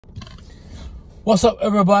What's up,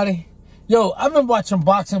 everybody? Yo, I've been watching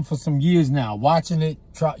boxing for some years now. Watching it,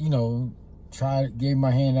 gave my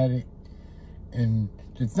hand at it. And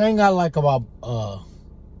the thing I like about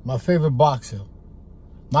my favorite boxer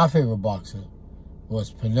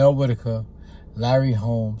was Pernell Whitaker, Larry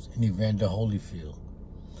Holmes, and Evander Holyfield.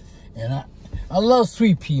 And I love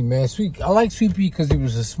Sweet Pea, man. I like Sweet Pea because he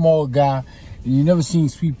was a small guy, and you never seen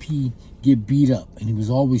Sweet Pea get beat up, and he was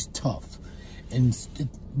always tough.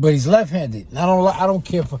 But he's left-handed. And I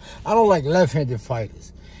don't like left-handed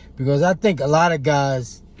fighters, because I think a lot of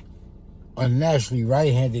guys are naturally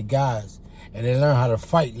right-handed guys, and they learn how to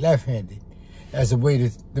fight left-handed as a way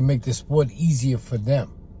to make the sport easier for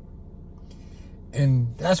them.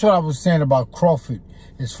 And that's what I was saying about Crawford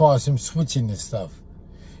as far as him switching and stuff.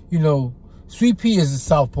 You know, Sweet Pea is a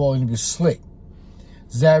southpaw and he was slick.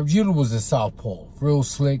 Zab Judah was a southpaw, real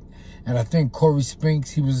slick. And I think Corey Spence,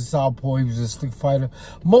 he was a southpaw, he was a slick fighter.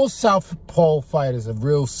 Most southpaw fighters are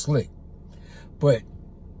real slick. But,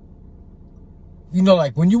 you know,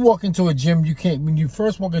 like when you walk into a gym, when you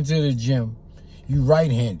first walk into the gym, you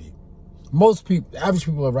right-handed. Most people, average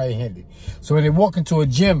people are right-handed. So when they walk into a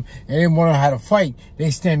gym and they want to know how to fight, they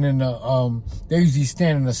usually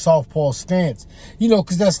stand in a southpaw stance, you know,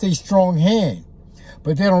 because that's their strong hand.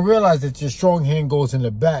 But they don't realize that your strong hand goes in the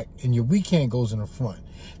back and your weak hand goes in the front.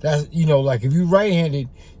 That's, you know, like if you're right-handed,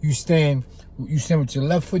 you stand with your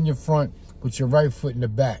left foot in your front, with your right foot in the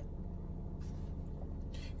back.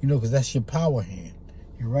 You know, because that's your power hand,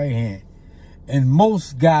 your right hand. And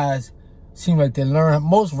most guys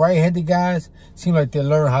most right-handed guys seem like they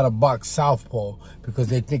learn how to box southpaw because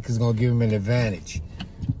they think it's going to give them an advantage.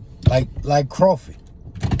 Like Crawford.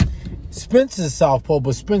 Spence is southpaw,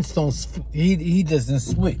 but Spence he doesn't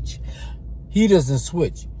switch. He doesn't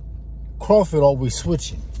switch. Crawford always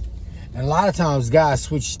switching. And a lot of times guys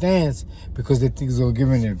switch stance because they think it's going to give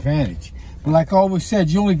them an advantage. But like I always said,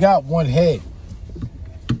 you only got one head.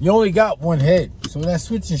 You only got one head. So that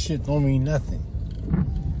switching shit don't mean nothing.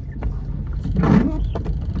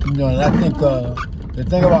 You know, and I think the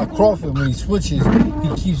thing about Crawford, when he switches,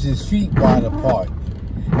 he keeps his feet wide apart.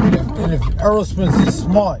 And if Errol Spence is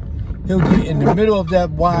smart, he'll get in the middle of that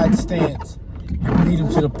wide stance and beat him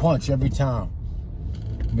to the punch every time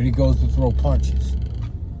when he goes to throw punches.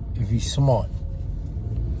 If he's smart.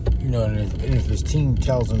 You know, and if his team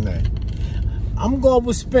tells him that. I'm going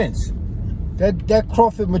with Spence. That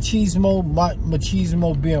Crawford machismo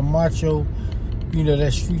being macho, you know,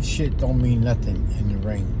 that street shit don't mean nothing in the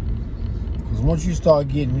ring. Because once you start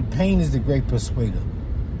getting, pain is the great persuader.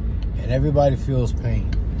 And everybody feels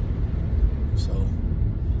pain. So,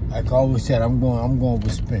 like I always said, I'm going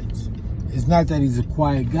with Spence. It's not that he's a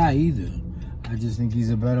quiet guy either. I just think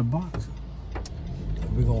he's a better boxer.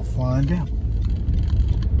 And we're going to find out.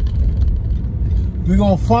 We're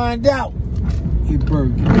going to find out if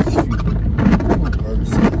Bird gets the street.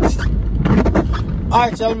 Bird's on the street. All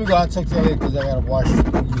right, y'all, let me go. I'll talk to you later because I got to wash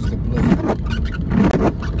and use the blade.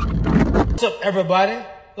 What's up, everybody?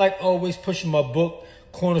 Like always, pushing my book.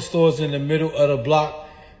 Corner stores in the middle of the block.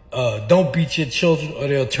 Don't beat your children or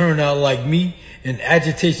they'll turn out like me. And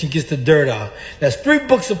Agitation Gets the Dirt Out. That's 3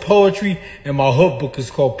 books of poetry. And my hook book is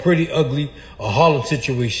called Pretty Ugly, a Harlem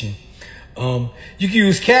Situation. You can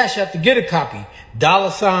use Cash App to get a copy.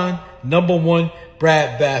 $1 #1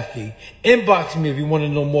 Brad Bathgate. Inbox me if you want to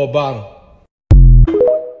know more about him.